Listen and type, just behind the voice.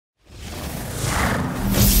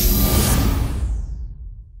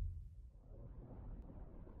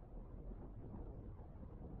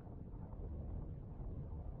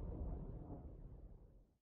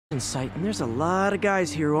site, and there's a lot of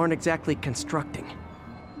guys here who aren't exactly constructing.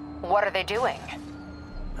 What are they doing?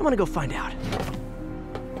 I'm gonna go find out.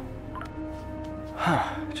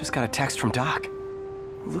 Huh, just got a text from Doc.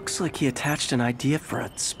 Looks like he attached an idea for a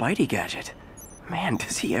Spidey gadget. Man,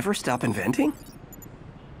 does he ever stop inventing?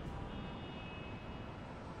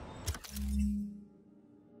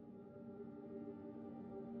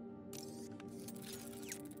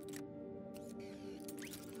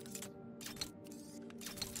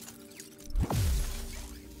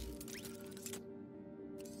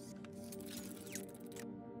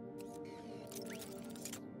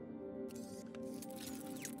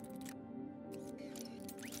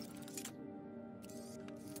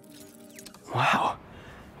 Wow,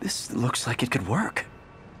 this looks like it could work.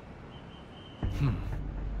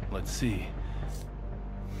 Let's see.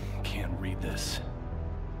 Can't read this.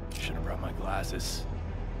 Should have brought my glasses.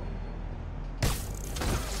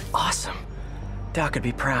 Awesome. Doc would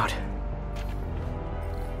be proud.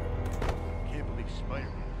 Can't believe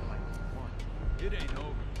Spider-Man died in one. It ain't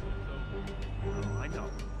over. I know,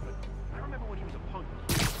 but I remember when he was a punk.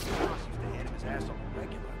 Ross used to hand him his ass on the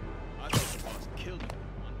regular. I thought the boss killed you.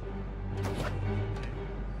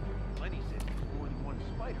 Lenny said he was more than one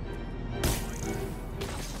spider.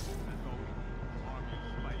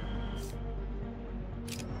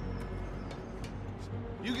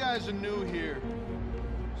 You guys are new here,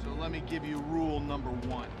 so let me give you rule number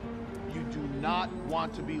 1. You do not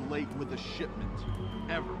want to be late with a shipment,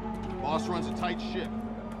 ever. Boss runs a tight ship.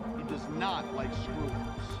 He does not like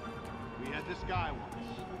screw-ups. We had this guy once.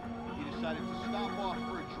 He decided to stop off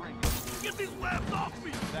for a drink. Get these labs off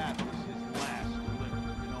me! That was his last delivery,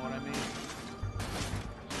 you know what I mean?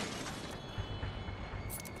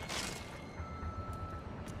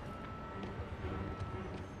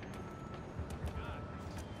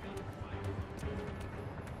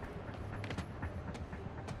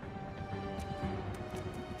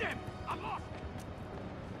 Damn it! I lost it!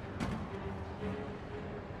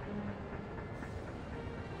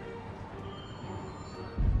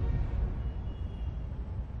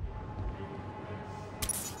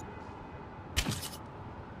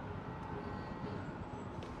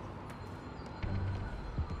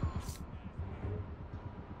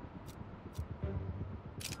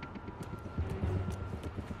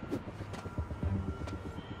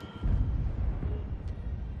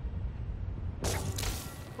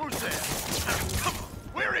 Who's there? Come on!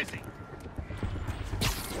 Where is he?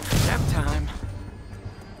 Nap time.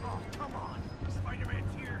 Oh, come on!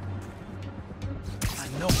 Spider-Man's here! I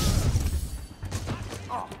know.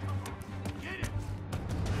 Oh! Get it!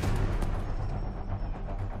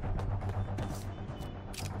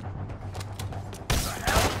 What the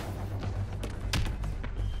hell?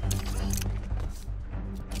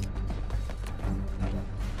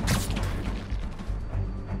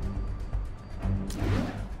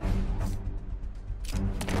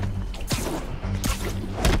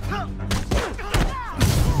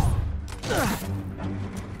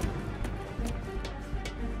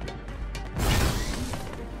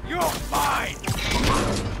 You're fine!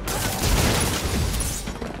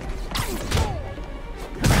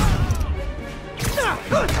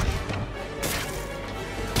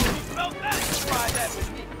 Smell that? Try that with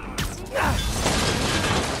me.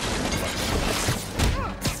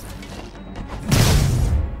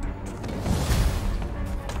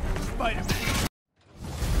 Spider-Man!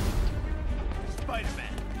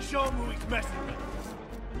 Spider-Man! Show him who he's messing with!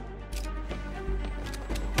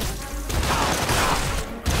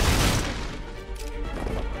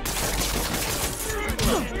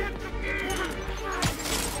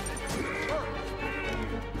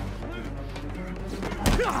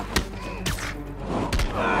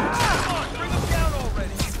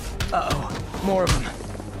 Uh-oh, more of them.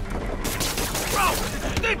 Bro, it's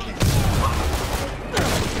sticky!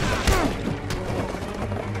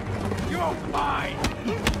 You're fine!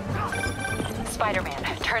 Spider-Man,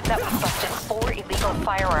 turns out we busted 4 illegal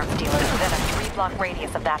firearms dealers within a 3-block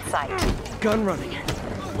radius of that site. Gun running.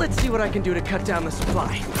 Let's see what I can do to cut down the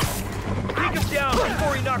supply. Take him down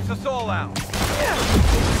before he knocks us all out!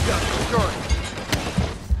 Sure.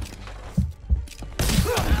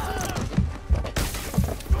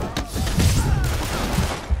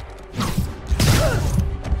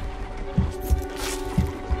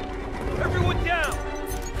 Everyone down!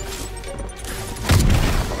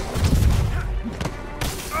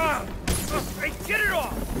 Hey, get it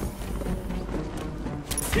off!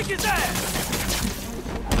 Kick his ass!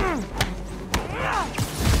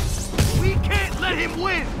 We can't let him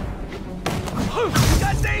win! We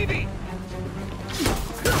got Navy!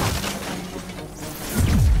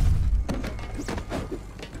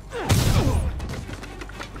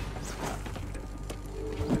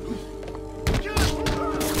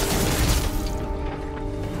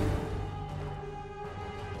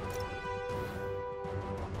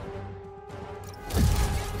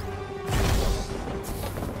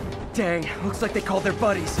 Dang, looks like they called their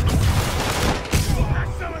buddies.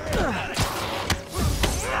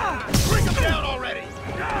 Bring him down already!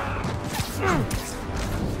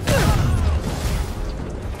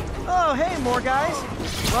 Oh, hey, more guys.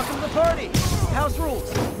 Welcome to the party. House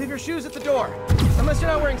rules. Leave your shoes at the door. Unless you're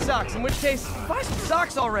not wearing socks, in which case, buy some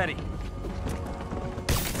socks already.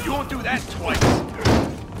 You won't do that twice!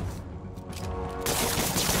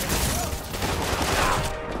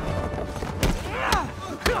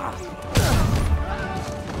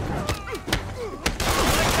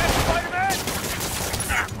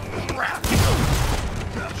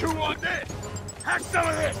 Chew on this! Have some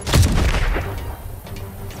of this!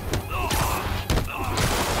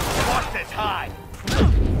 Lost its hide!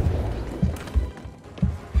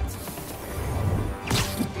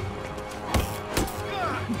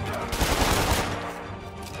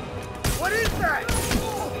 What is that?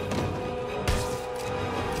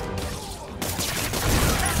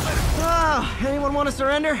 Oh, anyone want to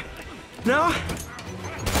surrender? No?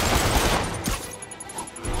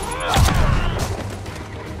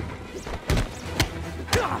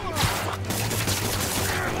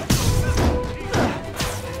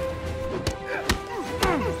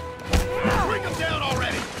 Bring him down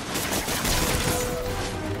already!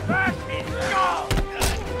 Back in, go!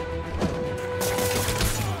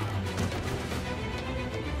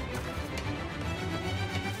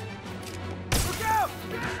 Look out!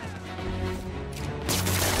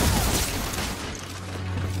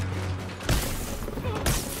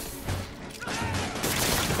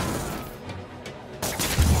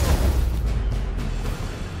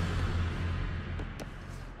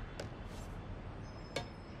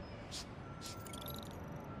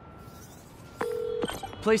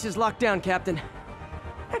 Place is locked down, Captain.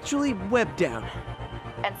 Actually, webbed down.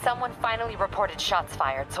 And someone finally reported shots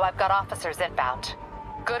fired, so I've got officers inbound.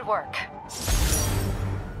 Good work.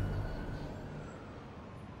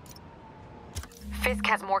 Fisk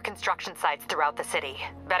has more construction sites throughout the city,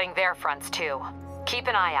 vetting their fronts too. Keep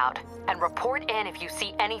an eye out, and report in if you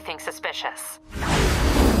see anything suspicious.